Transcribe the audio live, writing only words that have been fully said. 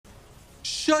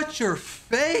Shut your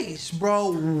face,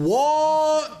 bro.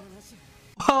 What?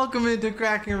 Welcome into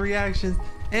Kraken Reactions.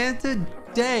 And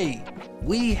today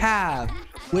we have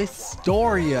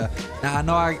Wistoria. Now I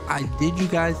know I did you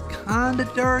guys kind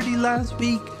of dirty last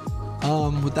week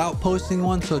without posting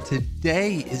one. So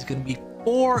today is going to be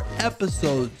 4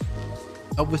 episodes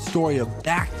of Wistoria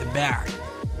back to back.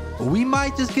 We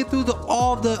might just get through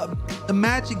all the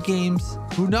magic games.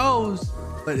 Who knows?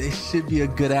 But it should be a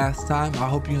good ass time. I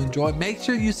hope you enjoy. Make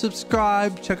sure you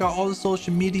subscribe. Check out all the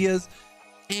social medias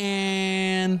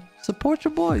and support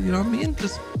your boy. You know what I mean?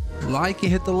 Just like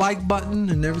and hit the like button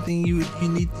and everything you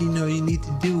need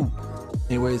to do.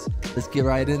 Anyways, let's get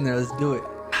right in there. Let's do it.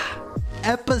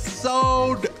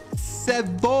 Episode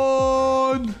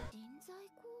 7.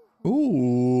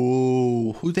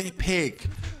 Ooh, who they pick?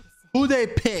 Who they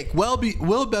pick?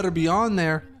 Will better be on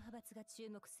there.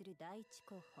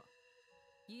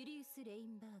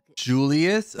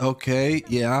 Julius, okay,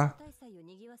 yeah.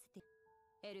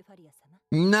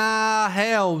 Nah,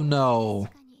 hell no.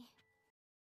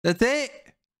 That's it?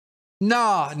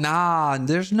 Nah,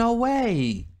 there's no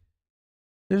way.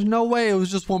 There's no way it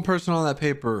was just one person on that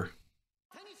paper.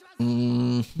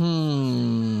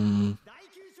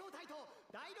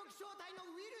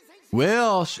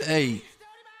 Will, hey,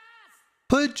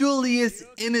 put Julius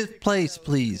in his place,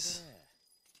 please.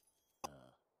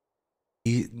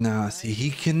 See,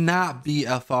 he cannot be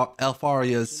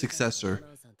Alfaria's successor.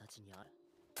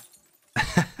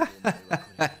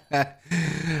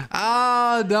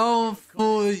 Don't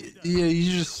fool. Yeah,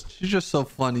 you're just so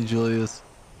funny, Julius.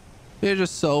 You're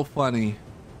just so funny.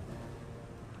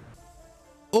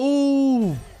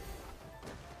 Oh,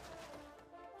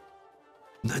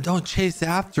 no, don't chase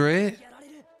after it.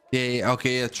 Yeah,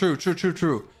 okay, yeah, true.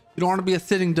 You don't want to be a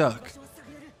sitting duck.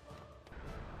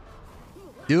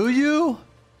 Do you?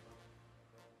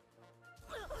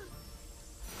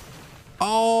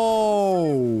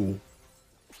 Oh,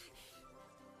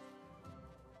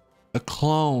 a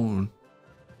clone.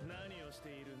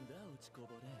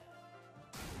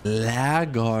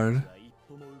 Laggard.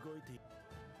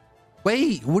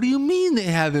 Wait, what do you mean they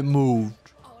haven't moved?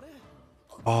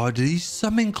 Oh, did he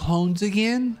summon clones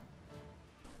again?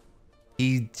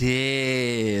 He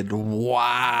did.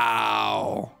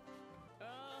 Wow.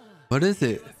 What is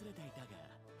it?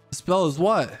 The spell is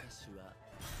what?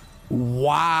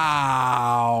 Wow.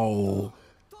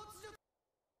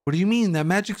 What do you mean? That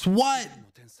magic's what?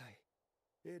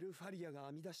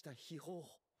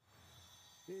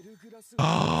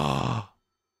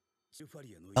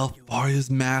 Alfaria's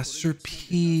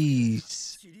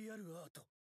masterpiece.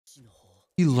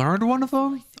 He learned one of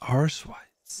them?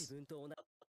 Arsewites.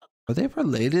 Are they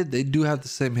related? They do have the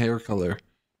same hair color.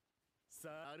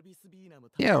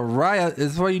 Yeah, right.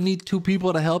 Is why you need 2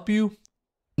 people to help you?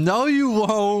 No, you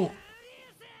won't.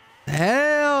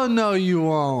 Hell no, you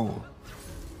won't.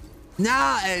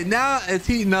 Now it's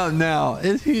heating up now.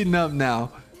 It's heating up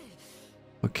now.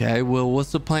 Okay, Will,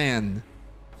 what's the plan?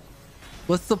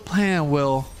 What's the plan,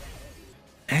 Will?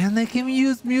 And they can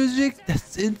use music?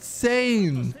 That's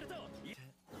insane.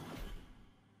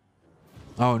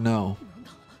 Oh no.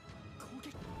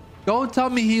 Don't tell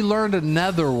me he learned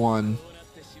another one.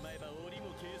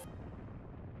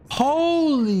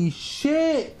 Holy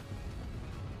shit.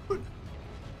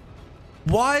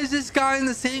 Why is this guy in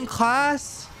the same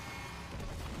class?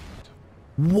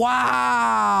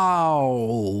 Wow.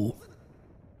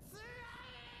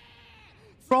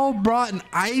 Bro brought an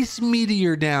ice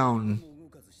meteor down.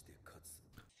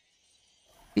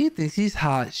 He thinks he's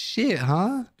hot shit,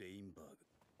 huh?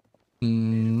 I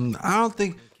don't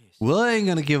think Will ain't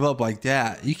gonna give up like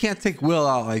that. You can't take Will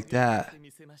out like that.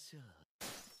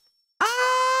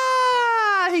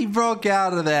 He broke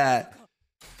out of that.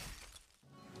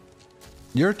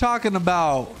 You're talking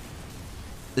about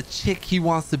the chick he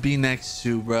wants to be next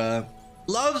to, bruh.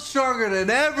 Love's stronger than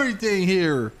everything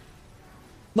here.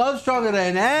 Love's stronger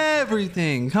than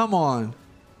everything. Come on.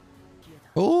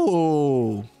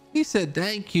 Oh, he said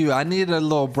thank you. I need a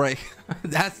little break.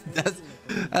 that's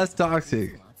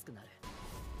toxic.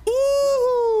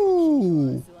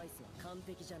 Ooh.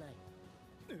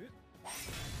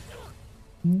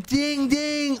 Ding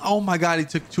ding. Oh my god, he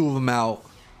took 2 of them out.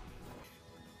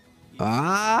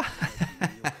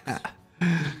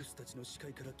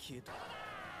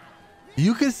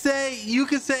 You could say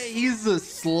he's the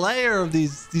slayer of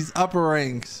these upper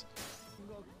ranks.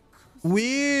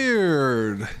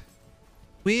 Weird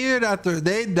after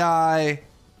they die,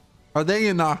 or they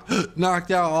get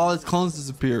knocked out, all his clones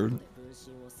disappeared.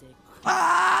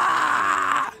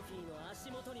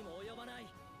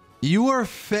 You were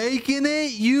faking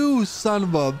it, you son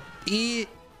of a bitch.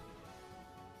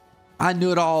 I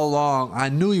knew it all along. I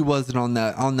knew he wasn't on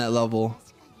that level.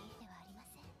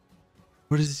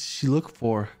 What does she look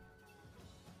for?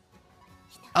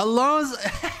 Alonso.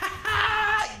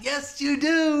 Yes, you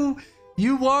do.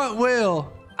 You want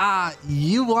Will.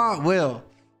 You want Will.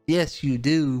 Yes, you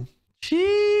do.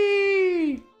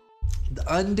 Gee. The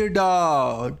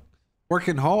underdog.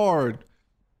 Working hard.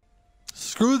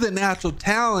 Screw the natural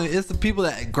talent. It's the people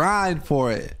that grind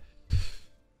for it.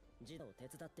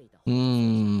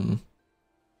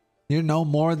 You're no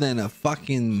more than a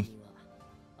fucking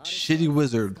shitty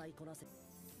wizard.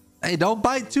 Hey, don't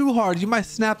bite too hard. You might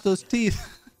snap those teeth.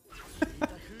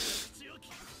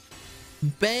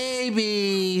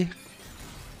 Baby.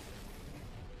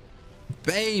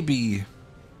 Baby.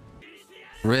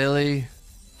 Really?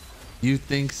 You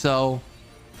think so?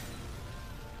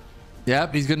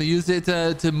 Yep, he's gonna use it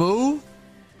to move.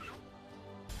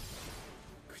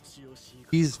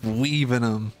 He's weaving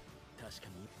him.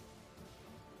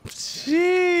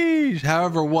 Sheesh.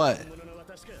 However, what?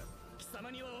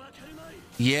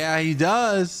 Yeah, he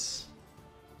does.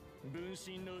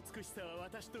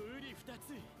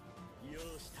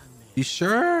 You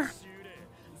sure?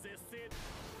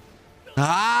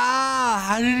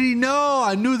 How did he know?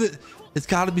 I knew that. It's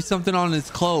got to be something on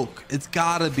his cloak. It's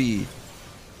got to be.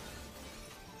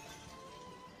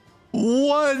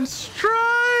 One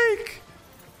strike.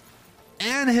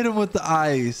 And hit him with the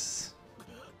ice.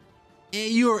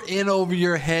 And you are in over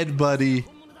your head, buddy.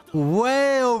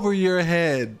 Way over your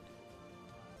head.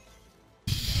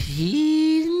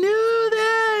 He knew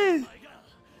that.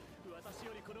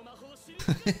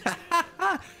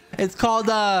 It's called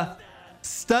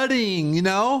studying, you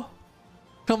know?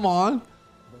 Come on.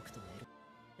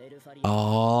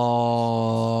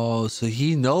 Oh, so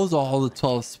he knows all the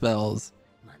 12 spells.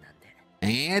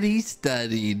 And he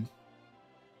studied.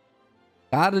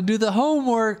 Gotta do the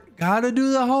homework. Gotta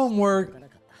do the homework.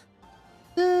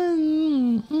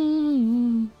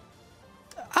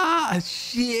 Ah,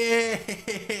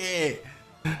 shit.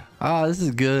 Oh, this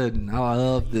is good. Oh, I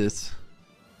love this.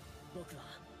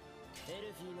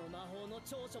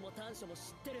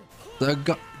 So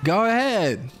go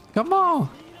ahead. Come on.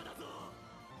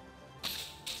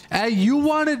 Hey, you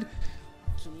wanted...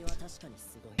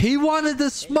 He wanted the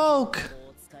smoke.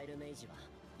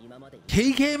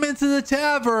 He came into the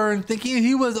tavern thinking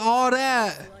he was all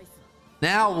that.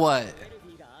 Now what?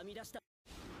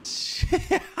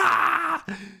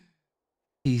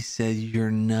 He said you're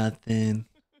nothing.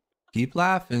 Keep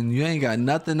laughing. You ain't got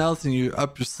nothing else in you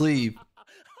up your sleeve.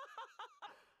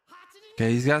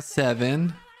 Okay, he's got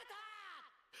 7.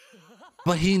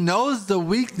 But he knows the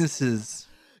weaknesses.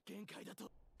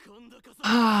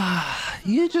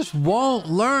 You just won't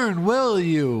learn, will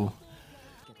you?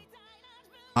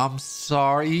 I'm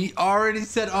sorry. He already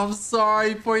said I'm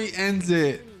sorry before he ends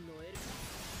it.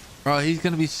 Bro, he's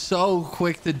gonna be so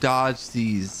quick to dodge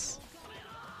these.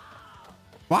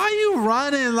 Why are you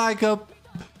running like a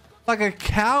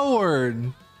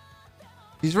coward?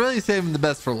 He's really saving the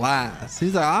best for last.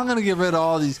 He's like, I'm gonna get rid of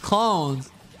all these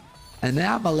clones, and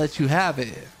now I'm gonna let you have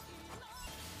it.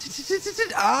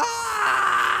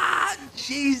 Ah,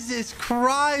 Jesus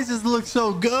Christ! This looks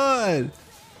so good.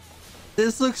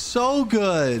 This looks so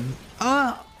good.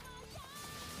 The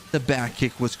back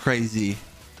kick was crazy.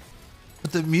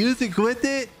 But the music with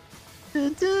it.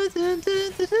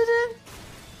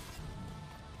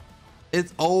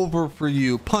 It's over for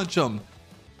you. Punch him.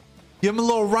 Give him a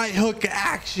little right hook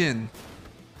action.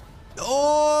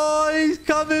 Oh, he's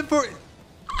coming for it.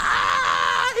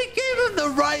 Ah, he gave him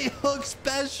the right hook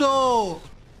special.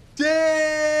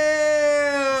 Damn.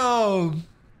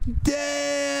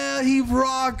 Damn, he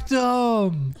rocked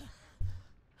him.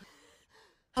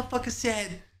 I fucking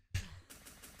said.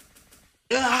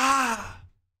 Ah.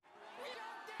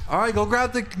 All right, go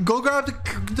grab the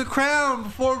crown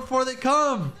before they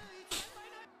come.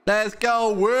 Let's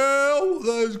go, Will.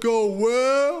 Let's go,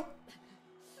 Will.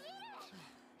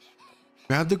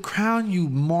 Grab the crown, you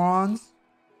morons.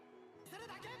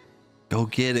 Go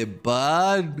get it,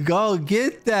 bud. Go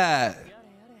get that.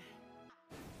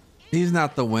 He's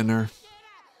not the winner.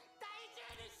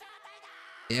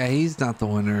 Yeah, he's not the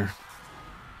winner.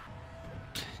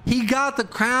 He got the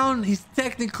crown. He's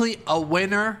technically a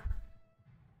winner.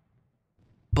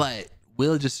 But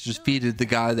Will just defeated the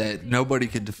guy that nobody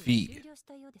could defeat.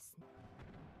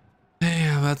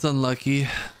 Damn, that's unlucky.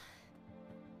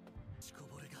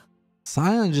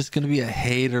 Sion's just gonna be a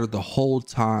hater the whole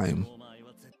time.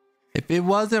 If it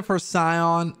wasn't for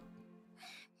Sion,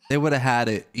 they would have had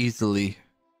it easily.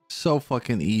 So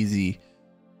fucking easy.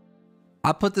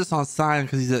 I put this on Sion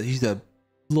because he's a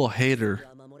little hater.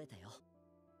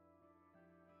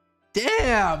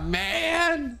 Damn,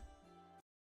 man.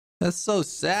 That's so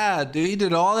sad, dude. He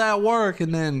did all that work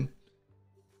and then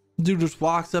dude just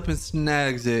walks up and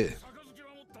snags it.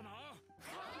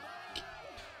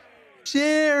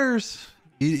 Cheers.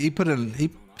 He put in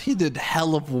he did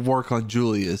hell of work on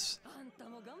Julius.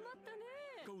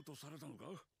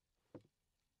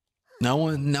 No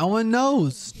one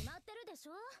knows.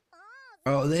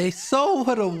 Oh, they so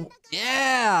would have.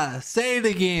 Yeah, say it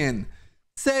again.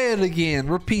 Say it again.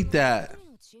 Repeat that.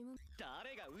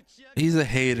 He's a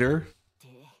hater.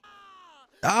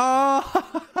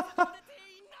 Oh.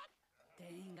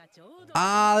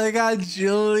 Ah, they got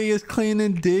Julius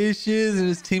cleaning dishes and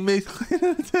his teammates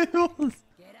cleaning the tables.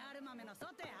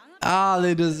 Ah,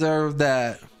 they deserve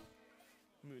that.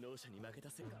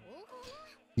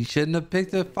 You shouldn't have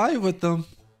picked a fight with them.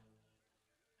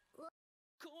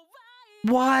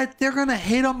 What? They're gonna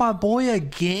hate on my boy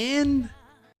again?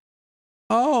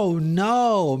 Oh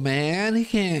no, man. He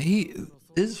can't.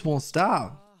 This won't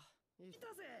stop.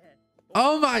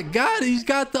 Oh my god, he's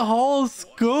got the whole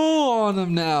school on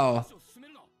him now.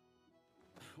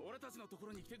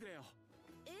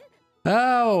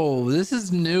 Oh, this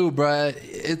is new, bruh.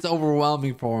 It's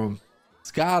overwhelming for him.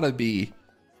 It's gotta be.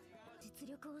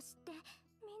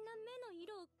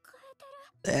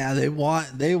 Yeah, they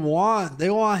want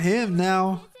him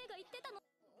now.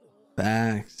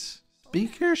 Facts.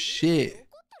 Speak your shit.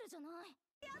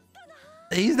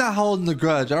 He's not holding the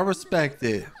grudge. I respect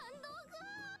it.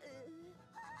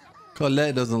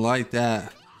 Colette doesn't like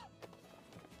that.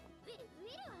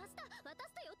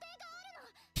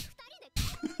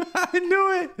 I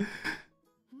knew it.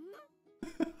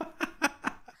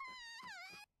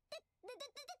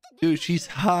 Dude, she's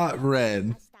hot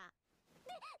red.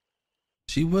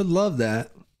 She would love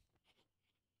that.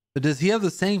 But does he have the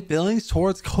same feelings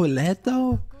towards Colette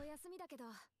though?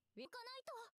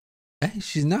 Hey,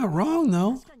 she's not wrong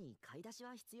though.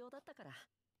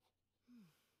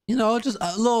 You know, just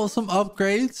some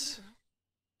upgrades.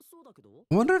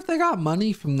 I wonder if they got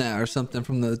money from that or something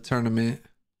from the tournament.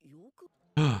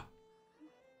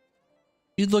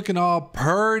 He's looking all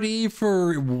purty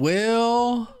for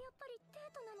Will.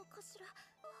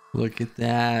 Look at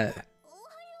that.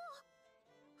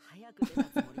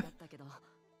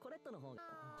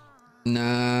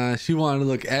 Nah, she wanted to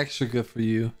look extra good for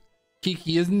you.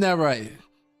 Kiki, isn't that right?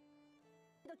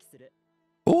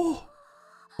 Oh,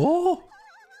 oh.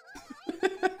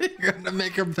 You're gonna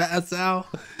make her pass out.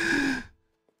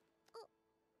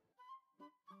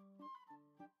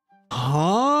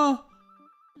 Huh?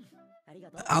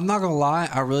 I'm not gonna lie,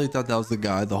 I really thought that was the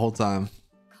guy the whole time.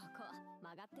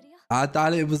 I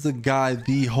thought it was the guy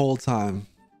the whole time.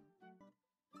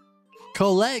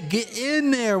 Colette, get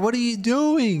in there. What are you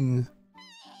doing?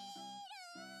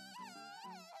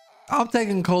 I'm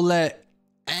taking Colette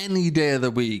any day of the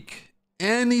week.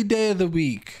 Any day of the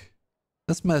week.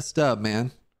 That's messed up,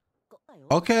 man.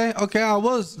 Okay, I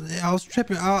was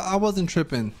tripping. I wasn't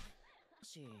tripping.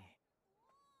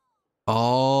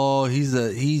 Oh,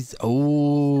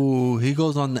 oh, he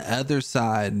goes on the other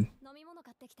side.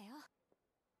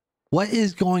 What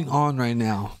is going on right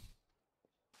now?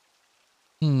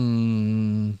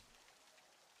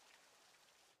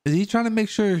 Is he trying to make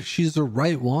sure she's the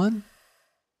right one?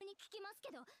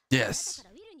 Yes.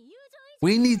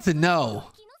 We need to know.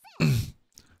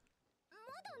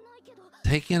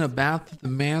 Taking a bath with the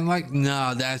man like,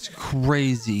 nah, that's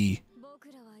crazy.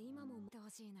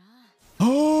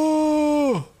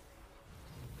 Oh,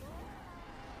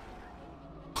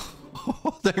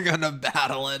 they're gonna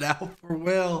battle it out for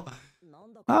Will.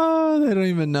 Oh, they don't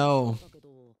even know.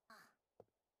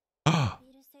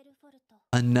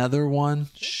 Another one?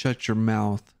 Shut your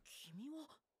mouth.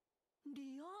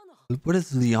 What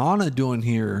is Liana doing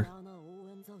here?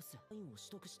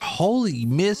 Holy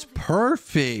Miss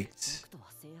Perfect.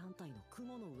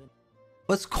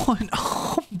 What's going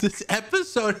on? This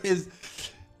episode is...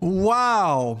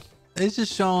 Wow. It's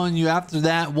just showing you after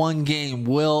that one game,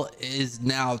 Will is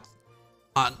now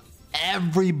on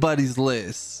everybody's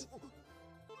list.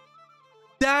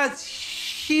 That's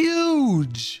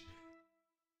huge.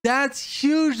 That's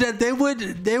huge that they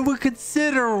would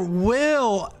consider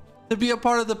Will to be a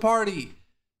part of the party.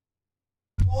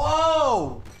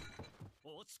 Whoa.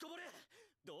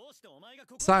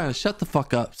 Sion, shut the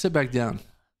fuck up. Sit back down.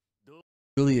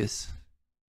 Julius,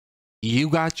 you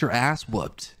got your ass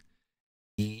whooped.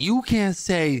 You can't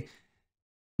say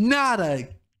not a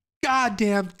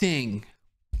goddamn thing.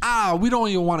 We don't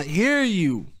even want to hear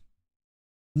you.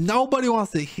 Nobody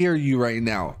wants to hear you right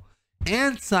now.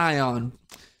 And Sion.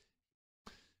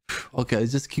 Okay,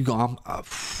 just keep going.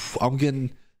 I'm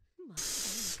getting...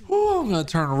 Whew, I'm gonna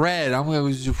turn red. I'm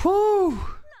gonna just, whoo.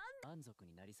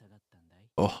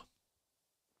 Oh,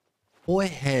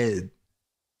 forehead,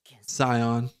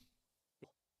 Scion,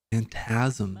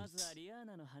 phantasms.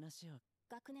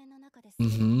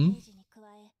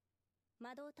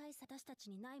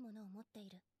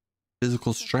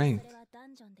 Physical strength.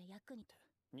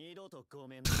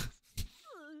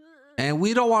 And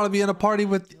we don't want to be in a party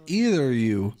with either of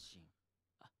you.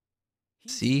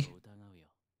 See?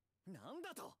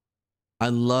 I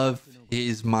love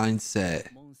his mindset.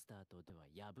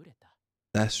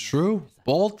 That's true.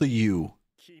 Both of you.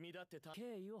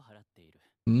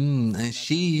 And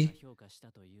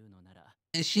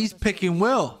she's picking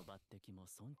Will.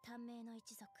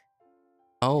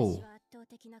 Oh.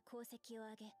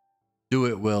 Do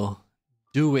it, Will.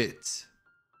 Do it.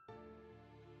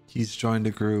 He's joined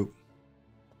the group.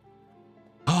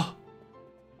 Oh.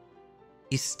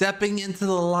 He's stepping into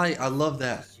the light. I love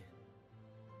that.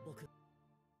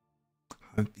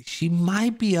 She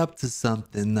might be up to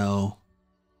something though.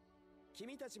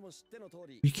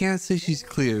 You can't say she's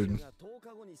cleared.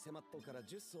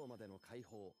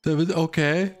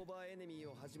 Okay.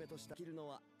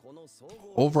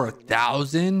 Over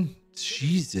 1,000?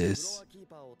 Jesus.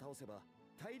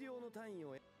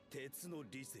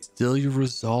 Still your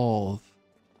resolve.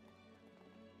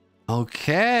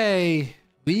 Okay.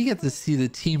 We get to see the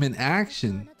team in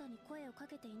action.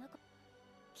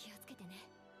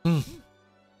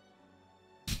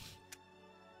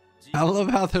 I love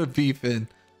how they're beefing.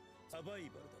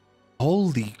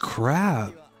 Holy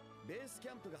crap.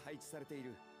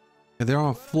 They're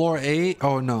on floor 8.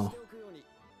 Oh no.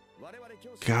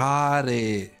 Got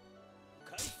it.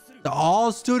 The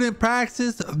all student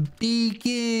practice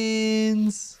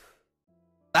begins.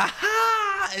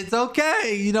 Aha! It's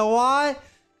okay. You know why?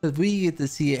 Because we get to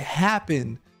see it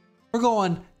happen. We're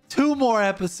going 2 more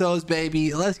episodes,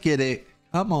 baby. Let's get it.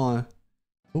 Come on.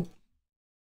 Oh.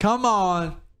 Come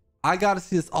on. I got to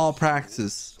see this all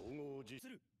practice.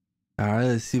 All right,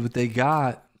 let's see what they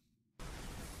got.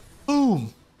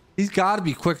 Boom. He's got to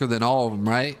be quicker than all of them,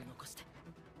 right?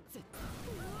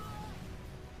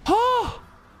 Oh!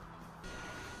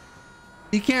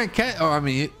 He can't catch. Oh, I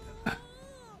mean,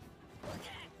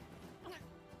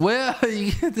 well,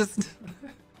 you get this.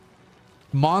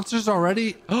 Monsters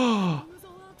already. Oh,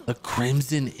 the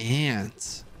Crimson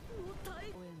Ant.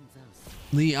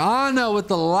 Liana with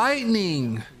the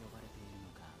lightning.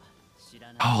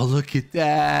 Oh, look at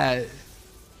that.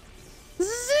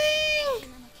 Zing!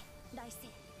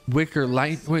 Wicker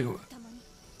light. Wait.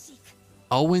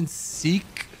 Owen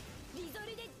Seek.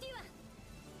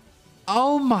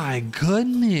 Oh my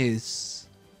goodness.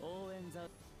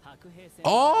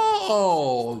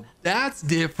 Oh, that's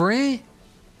different.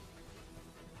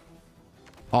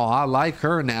 Oh, I like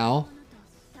her now.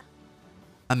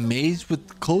 Amazed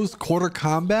with close quarter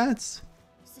combats.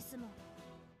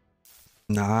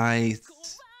 Nice.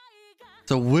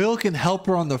 So Will can help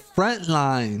her on the front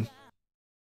line.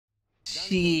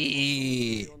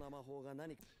 Shit.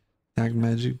 Attack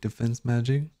magic, defense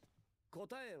magic.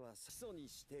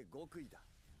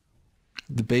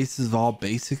 The basis of all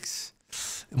basics.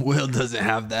 Will doesn't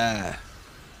have that.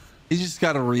 He just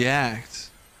got to react.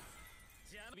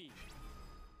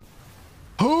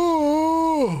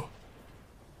 Oh!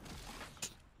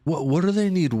 What do they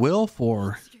need Will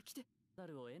for?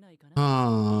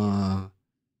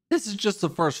 This is just the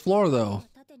first floor though.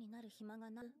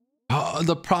 Oh,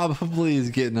 the probably is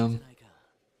getting him.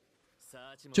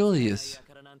 Julius.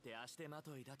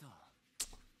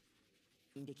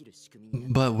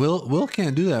 But Will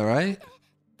can't do that, right?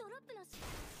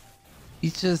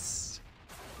 He's just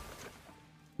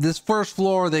this first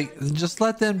floor, they just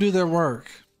let them do their work.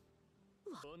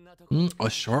 A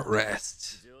short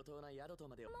rest.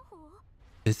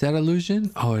 Is that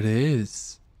illusion? Oh, it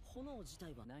is.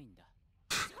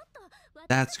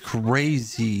 That's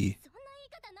crazy.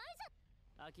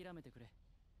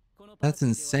 That's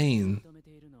insane.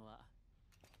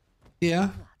 Yeah.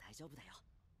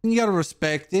 You gotta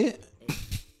respect it.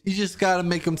 You just gotta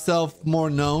make himself more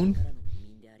known.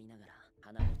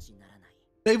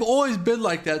 They've always been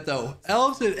like that though.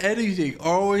 Elves in anything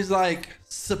are always like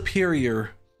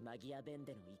superior.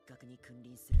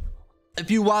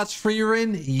 If you watch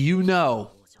Frieren, you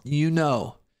know. You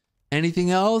know.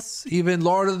 Anything else? Even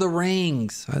Lord of the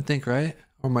Rings, I think, right?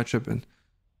 Or am I tripping?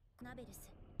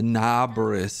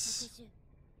 Nabarus.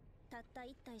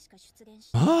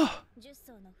 Oh.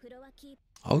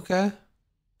 Okay.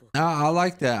 No, I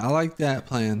like that. I like that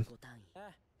plan.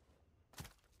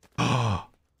 Oh.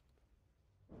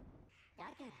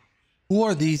 Who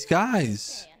are these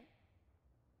guys?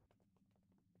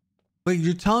 Wait,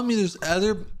 you're telling me there's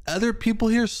other people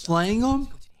here slaying them?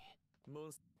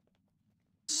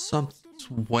 Something's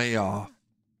way off,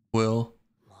 Will.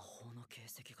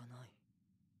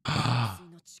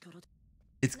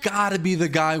 It's gotta be the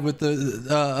guy with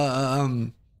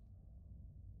the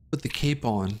cape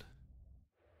on.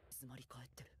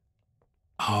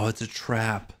 Oh, it's a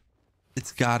trap.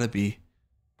 It's gotta be.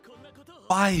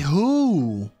 By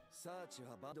who?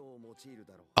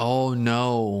 Oh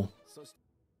no.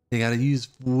 They gotta use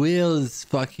Will's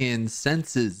fucking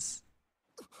senses.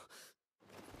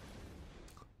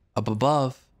 Up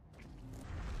above.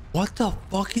 What the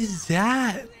fuck is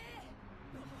that?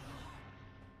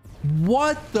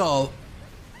 What the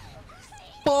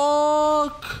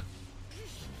fuck?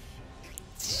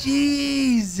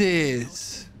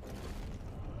 Jesus.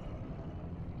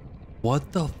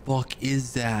 What the fuck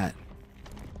is that?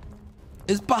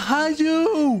 It's behind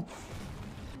you.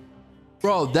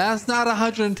 Bro, that's not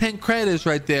 110 credits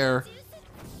right there.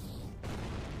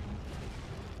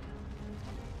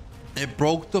 It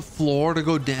broke the floor to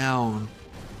go down.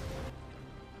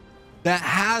 That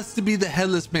has to be the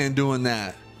headless man doing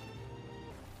that.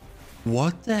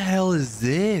 What the hell is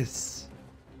this?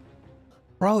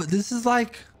 Bro, this is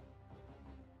like...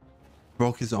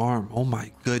 Broke his arm. Oh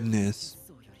my goodness.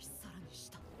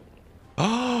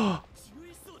 Oh!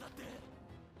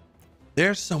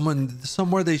 There's someone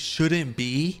somewhere they shouldn't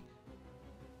be.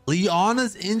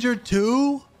 Leona's injured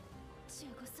too?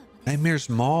 Nightmare's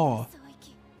Maw.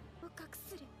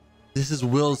 This is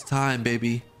Will's time,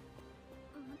 baby.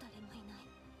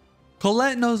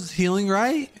 Colette knows healing,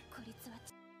 right?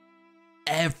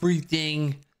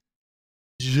 Everything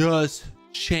just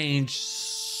changed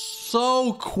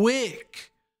so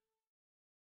quick.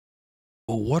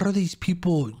 But what are these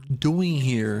people doing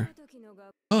here?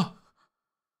 Oh.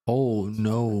 Oh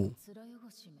no.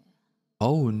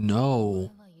 Oh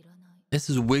no. This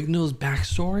is Wignall's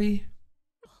backstory?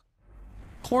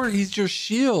 Corey, he's your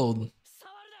shield.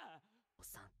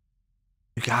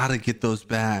 You gotta get those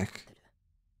back.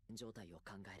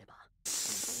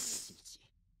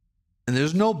 And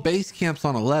there's no base camps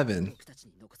on 11.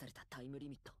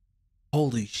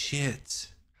 Holy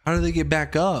shit. How do they get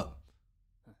back up?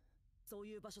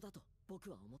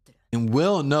 And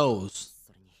Will knows.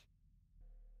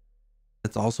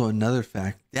 That's also another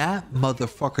fact. That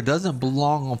motherfucker doesn't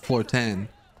belong on floor 10.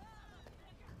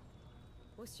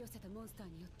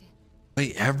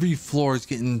 Wait, every floor is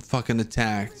getting fucking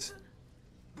attacked.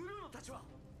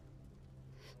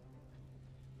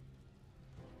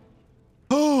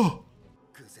 Oh!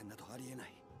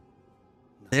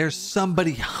 There's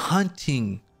somebody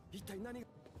hunting.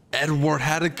 Edward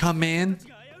had to come in.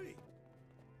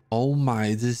 Oh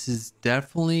my, this is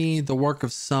definitely the work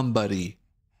of somebody.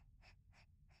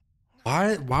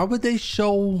 Why would they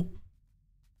show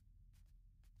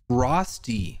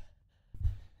Rosti?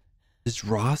 Is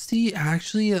Rosti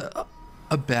actually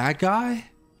a bad guy?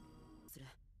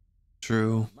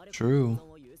 True.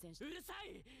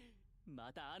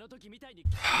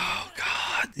 Oh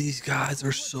god, these guys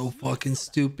are so fucking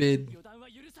stupid.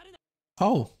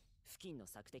 Oh,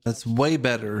 that's way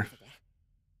better.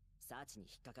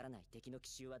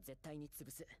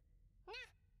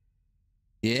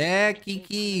 Yeah,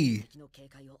 Kiki.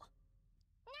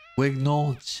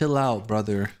 Wignall, chill out,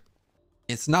 brother.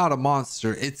 It's not a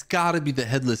monster. It's gotta be the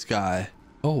headless guy.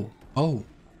 Oh.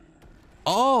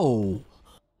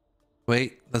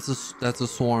 Wait, that's a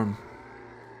swarm.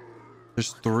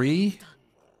 There's 3.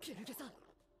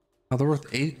 Oh, they're worth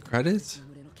 8 credits.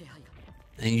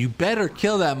 And you better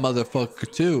kill that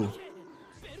motherfucker too.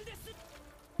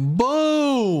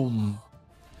 Boom.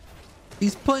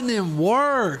 He's putting in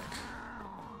work.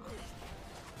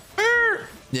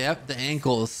 Yep, the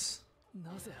ankles.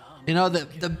 You know,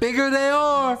 the bigger they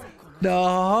are, the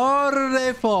harder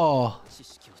they fall.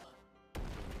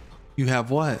 You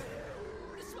have what?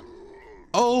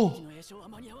 Oh,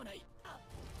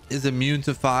 is immune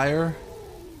to fire.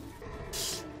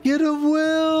 Get him,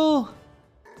 Will.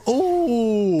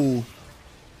 Oh,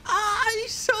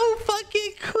 he's so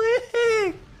fucking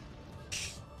quick.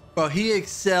 Bro, he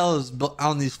excels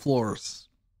on these floors.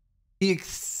 He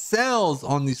excels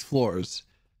on these floors.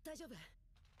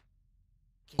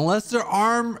 Unless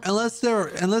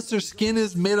their skin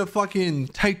is made of fucking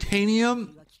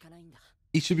titanium,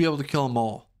 he should be able to kill them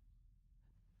all.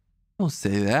 Don't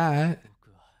say that.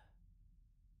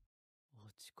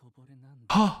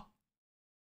 Huh.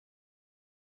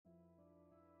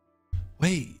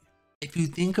 Wait, if you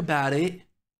think about it,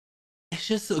 it's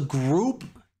just a group.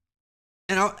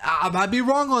 And I might be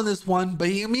wrong on this one, but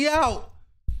hear me out.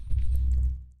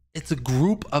 It's a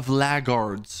group of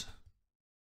laggards.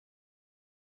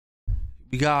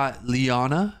 We got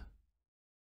Liana,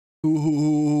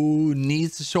 who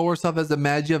needs to show herself as a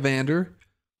Magia Vander.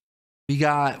 We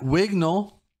got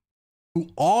Wignall, who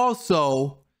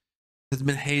also has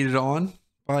been hated on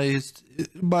by his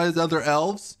other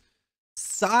elves.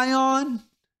 Scion,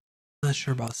 not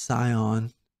sure about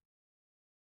Scion.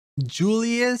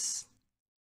 Julius,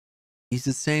 he's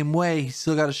the same way. He's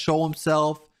still got to show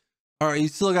himself, or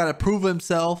he's still got to prove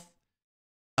himself.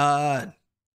 That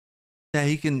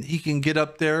he can get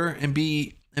up there and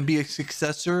be a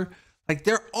successor. Like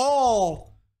they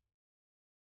all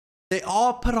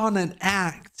put on an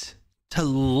act to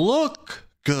look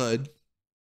good,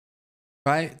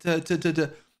 right?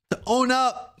 To own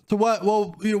up to what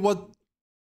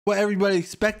everybody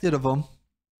expected of them.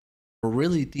 But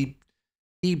really deep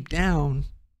down,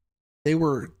 they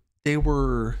were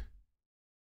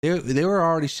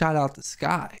already shot out the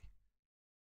sky.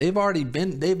 They've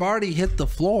already hit the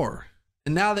floor,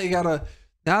 and now they gotta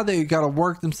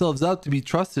work themselves up to be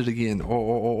trusted again,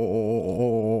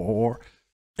 or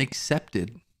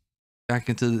accepted back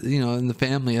into, in the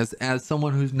family as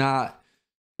someone who's not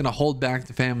gonna hold back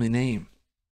the family name.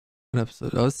 What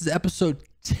episode? Oh, this is episode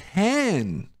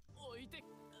 10.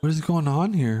 What is going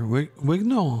on here?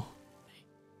 Wignall?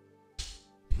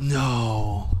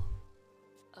 No.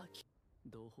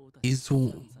 He's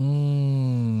the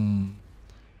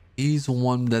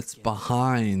one that's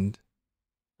behind.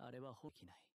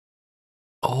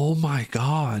 Oh my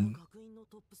god.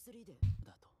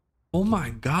 Oh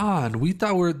my god. We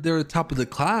thought they're the top of the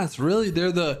class. Really?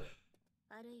 They're the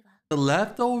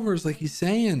leftovers, like he's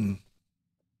saying.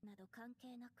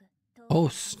 Oh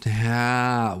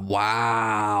snap.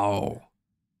 Wow.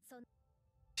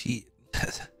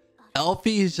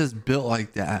 Elfie is just built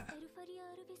like that.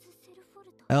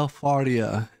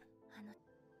 Elfaria.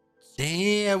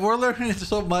 Damn, we're learning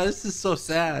so much. This is so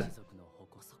sad.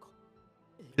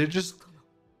 They're just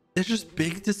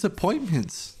big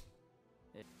disappointments.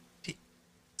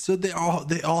 So they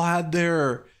all had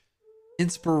their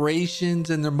inspirations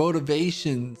and their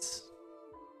motivations.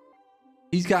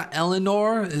 He's got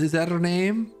Eleanor, is that her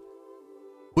name?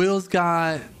 Will's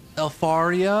got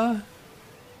Elfaria.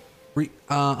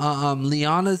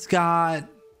 Liana's got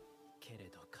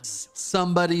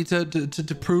somebody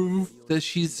to prove that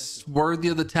she's worthy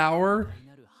of the tower.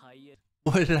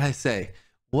 What did I say?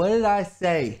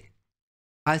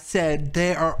 I said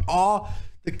they are all,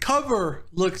 the cover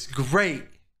looks great,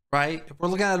 right? If we're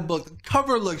looking at a book, the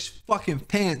cover looks fucking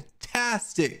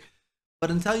fantastic. But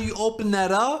until you open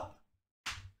that up,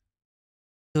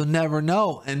 you'll never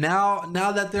know. And now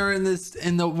that they're in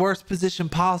the worst position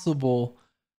possible,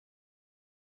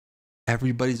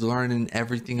 everybody's learning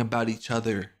everything about each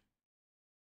other.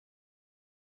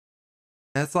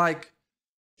 That's like,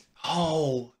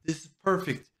 oh, this is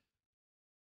perfect.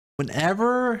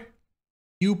 Whenever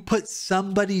you put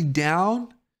somebody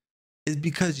down, is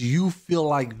because you feel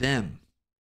like them,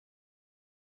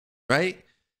 right?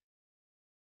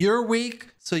 You're weak,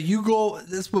 so you go.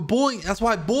 That's what bullying. That's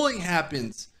why bullying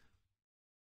happens.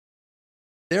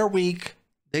 They're weak.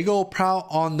 They go proud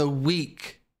on the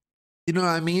weak. You know what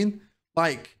I mean?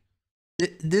 Like,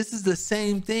 this is the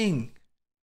same thing.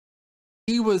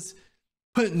 He was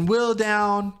putting Will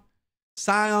down.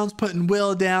 Sion's putting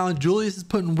Will down. Julius is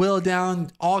putting Will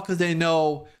down. All because they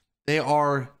know they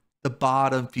are the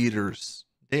bottom feeders.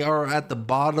 They are at the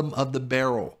bottom of the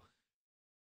barrel.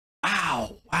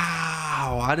 Wow.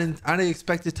 Wow. I didn't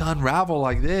expect it to unravel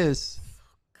like this.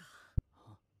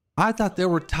 I thought they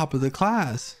were top of the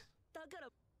class.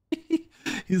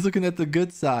 He's looking at the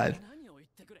good side.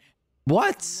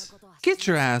 What? Get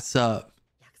your ass up.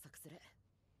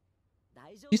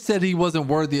 You said he wasn't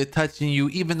worthy of touching you,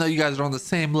 even though you guys are on the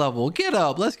same level. Get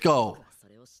up. Let's go.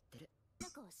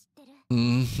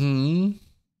 Mm-hmm.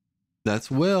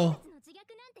 That's Will.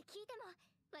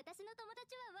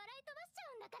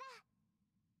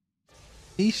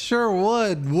 He sure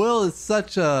would. Will is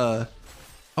such a...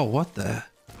 Oh, what the...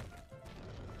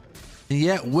 And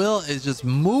yet Will is just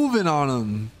moving on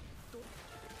him.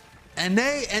 And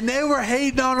they were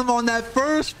hating on him on that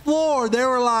first floor. They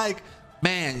were like,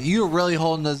 man, you're really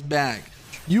holding us back.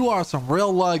 You are some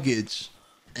real luggage.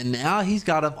 And now he's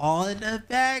got them all in the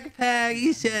backpack.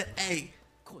 He said, hey,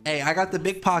 I got the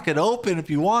big pocket open if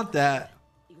you want that.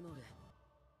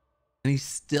 And he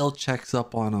still checks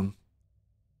up on him.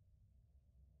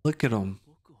 Look at him.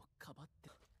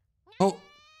 Oh.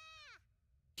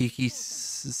 He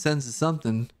senses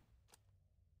something.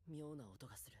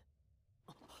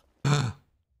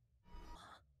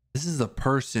 This is a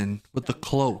person with the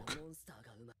cloak.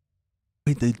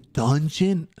 Wait, the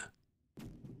dungeon?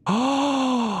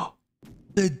 Oh,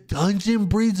 The dungeon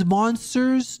breeds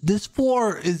monsters. This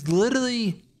floor is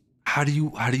literally. How do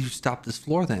you stop this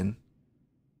floor then?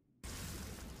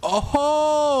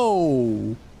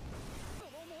 Oh!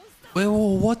 Wait,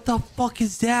 well, what the fuck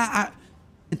is that?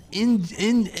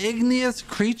 An igneous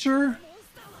creature?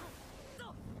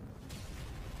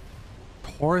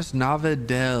 Taurus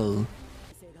Navidel.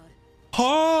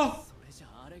 Huh?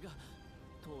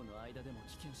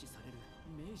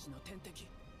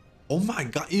 Oh my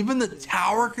god, even the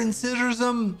tower considers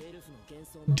them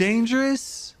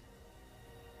dangerous?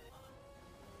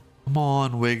 Come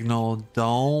on, Wignall,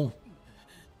 don't.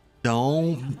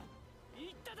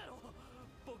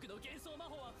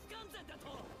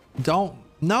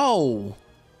 No.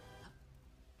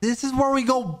 This is where we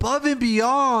go above and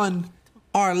beyond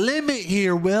our limit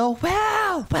here, Will.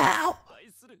 Wow.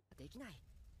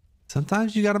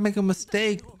 Sometimes you gotta make a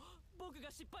mistake.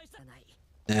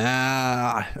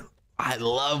 Yeah, I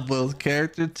love Will's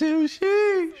character too.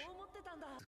 Sheesh.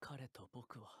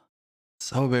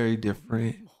 So very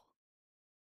different.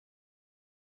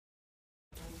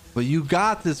 But you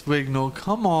got this, Wignall.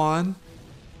 Come on.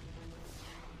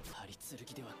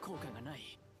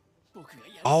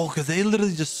 Oh, because they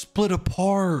literally just split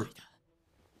apart.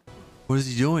 What is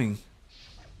he doing?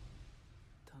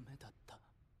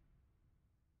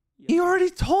 He already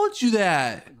told you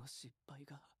that.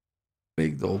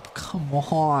 Wignall, come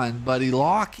on, buddy.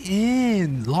 Lock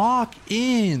in.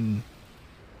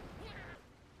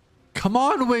 Come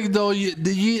on,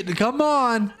 Wignall. Come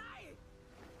on.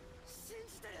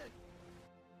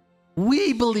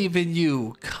 We believe in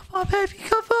you. Come on, baby.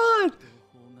 Come on.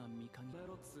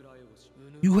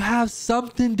 You have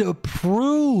something to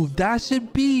prove. That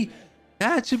should be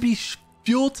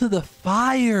fuel to the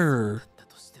fire.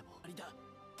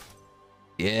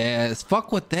 Yes.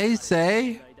 Fuck what they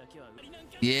say.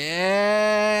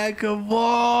 Yeah. Come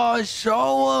on.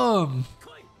 Show them.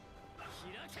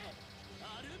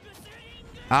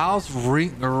 House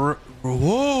ring.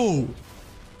 Whoa.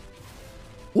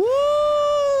 Woo!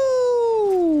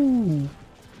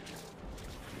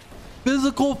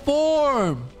 Physical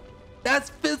form.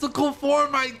 That's physical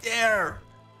form right there.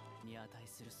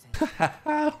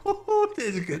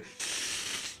 This is good.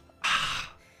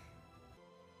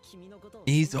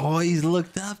 He's always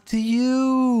looked up to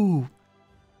you.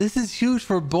 This is huge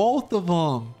for both of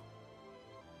them.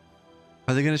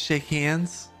 Are they gonna shake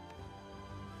hands?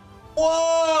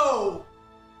 Whoa!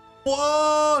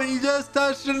 Whoa! He just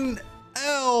touched an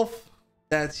elf.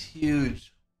 That's huge.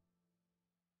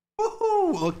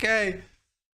 Woohoo! Okay.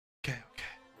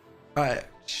 All right.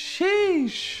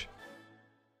 Sheesh,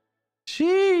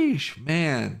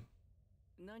 man.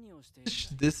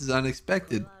 This is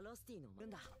unexpected.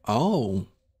 Oh,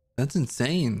 that's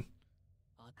insane.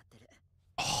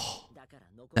 Oh,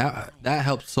 that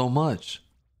helps so much.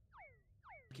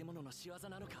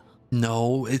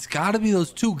 No, it's got to be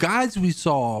those two guys we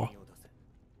saw.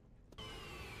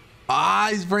 Ah,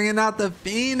 he's bringing out the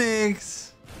Phoenix.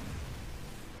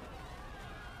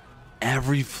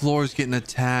 Every floor is getting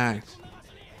attacked.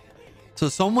 So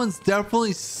someone's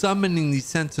definitely summoning these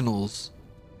sentinels.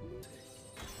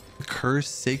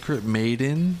 Cursed Sacred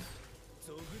Maiden.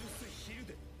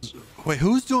 Wait,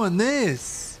 who's doing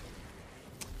this?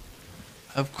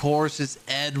 Of course, it's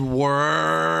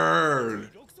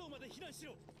Edward.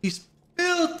 He's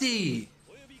filthy.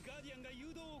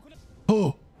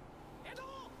 Oh.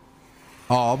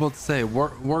 I'm about to say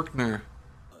Workner.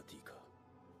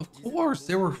 Of course,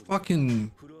 they were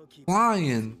fucking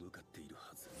flying.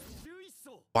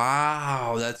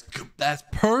 Wow, that's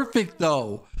perfect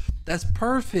though. That's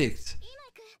perfect.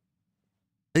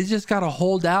 They just gotta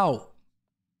hold out.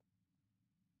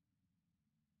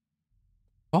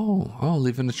 Oh,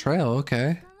 leaving a trail.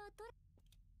 Okay.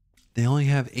 They only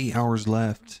have 8 hours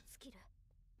left.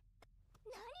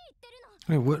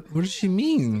 Wait, what does she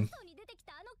mean?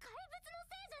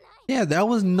 Yeah, that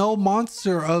was no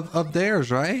monster of theirs,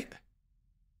 right?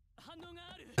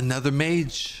 Another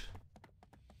mage.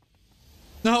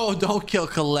 No, don't kill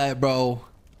Colette, bro.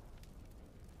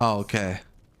 Oh, okay.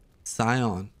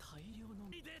 Scion.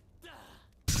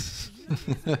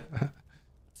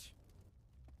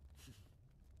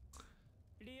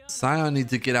 Scion needs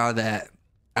to get out of that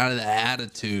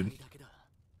attitude.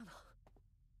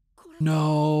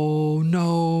 No,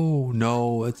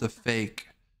 it's a fake.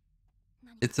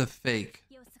 It's a fake.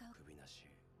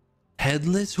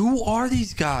 Headless? Who are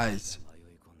these guys?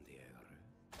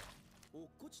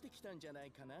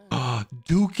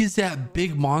 Duke is that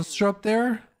big monster up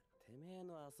there?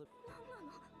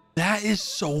 That is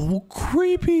so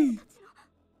creepy.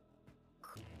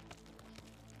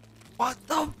 What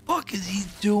the fuck is he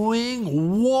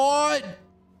doing? What?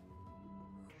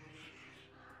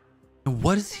 And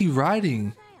what is he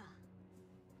riding?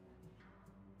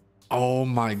 Oh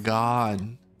my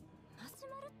god.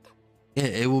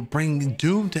 It will bring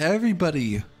doom to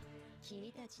everybody.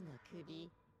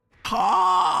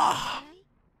 Ah!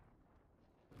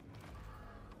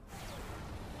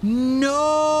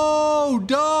 No!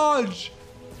 Dodge!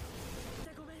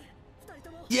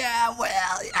 Yeah,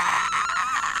 well, yeah.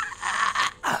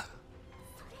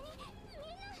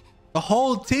 The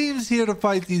whole team's here to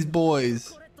fight these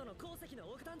boys.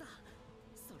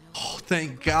 Oh,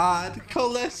 thank God.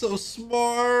 Colette's so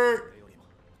smart.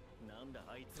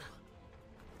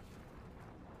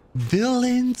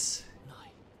 Villains?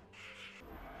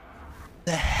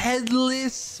 The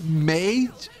headless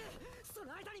mage?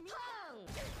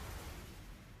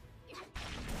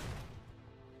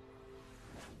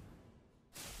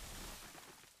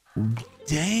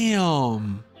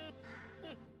 Damn.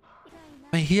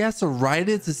 Man, he has to write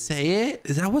it to say it?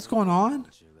 Is that what's going on?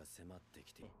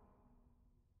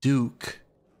 Duke.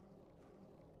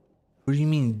 What do you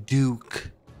mean,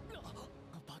 Duke?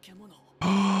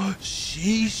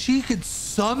 She could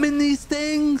summon these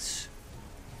things?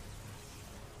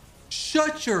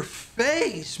 Shut your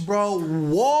face, bro.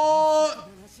 What?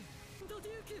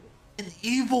 An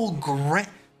evil grand,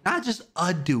 not just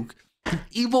a Duke, an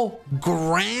evil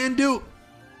Grand Duke.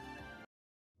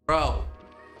 Bro.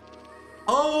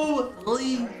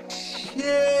 Holy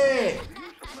shit.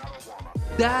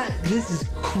 This is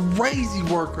crazy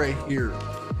work right here.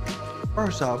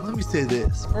 First off, let me say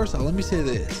this.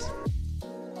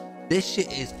 This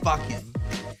shit is fucking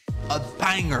a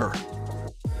banger.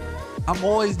 I'm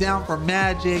always down for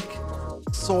magic,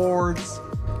 swords,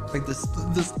 like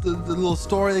the little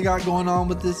story they got going on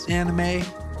with this anime.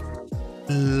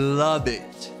 Love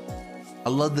it. I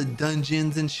love the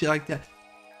dungeons and shit like that.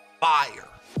 Fire.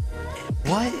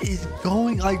 What is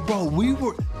going, like, bro, we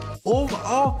were over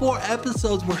all 4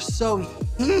 episodes were so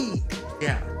heat.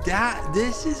 Yeah,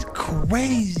 this is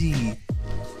crazy.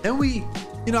 And we,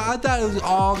 you know, I thought it was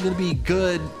all gonna be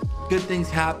good things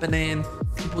happening,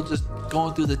 people just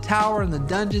going through the tower and the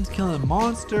dungeons killing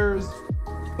monsters,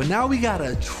 but now we got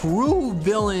a true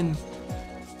villain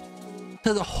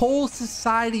to the whole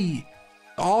society,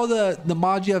 all the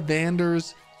Magia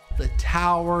Vanders, the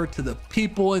tower, to the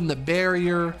people in the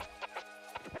barrier.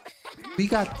 We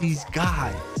got these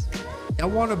guys. I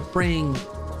want to bring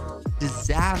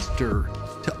disaster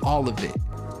to all of it.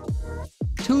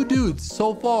 2 dudes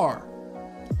so far.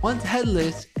 One's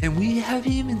headless, and we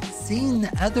haven't even seen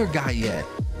the other guy yet.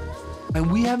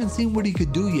 And we haven't seen what he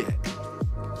could do yet.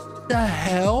 The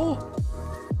hell?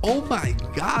 Oh my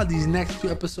God, these next 2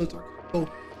 episodes are so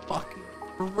fucking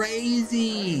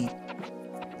crazy.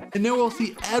 And then we'll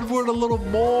see Edward a little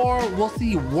more. We'll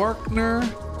see Werkner.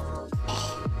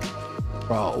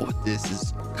 Bro, this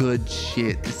is good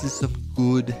shit. This is some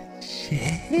good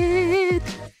shit.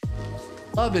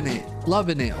 Loving it.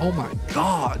 Oh my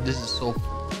God, this is so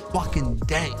fucking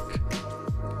dank.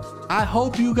 I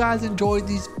hope you guys enjoyed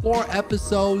these 4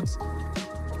 episodes.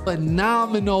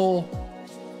 Phenomenal.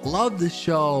 Love the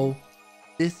show.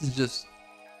 This is just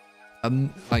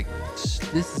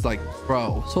this is like,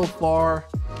 bro, so far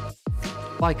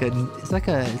it's like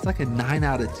a 9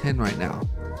 out of 10 right now.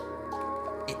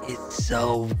 It's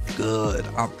so good.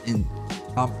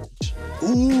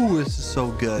 Ooh, this is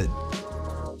so good.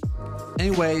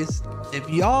 Anyways, if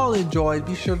y'all enjoyed,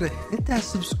 be sure to hit that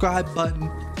subscribe button,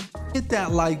 hit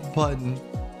that like button,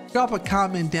 drop a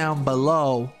comment down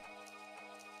below.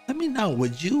 Let me know,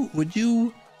 would you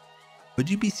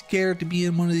be scared to be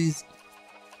in one of these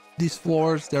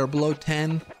floors that are below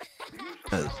 10?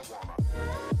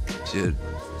 Dude,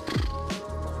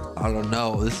 I don't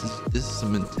know. This is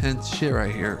some intense shit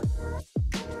right here.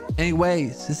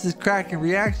 Anyways, this is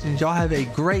KrakenReactions. Y'all have a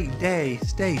great day.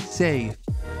 Stay safe.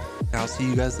 I'll see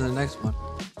you guys in the next one.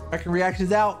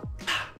 KrakenReactions out.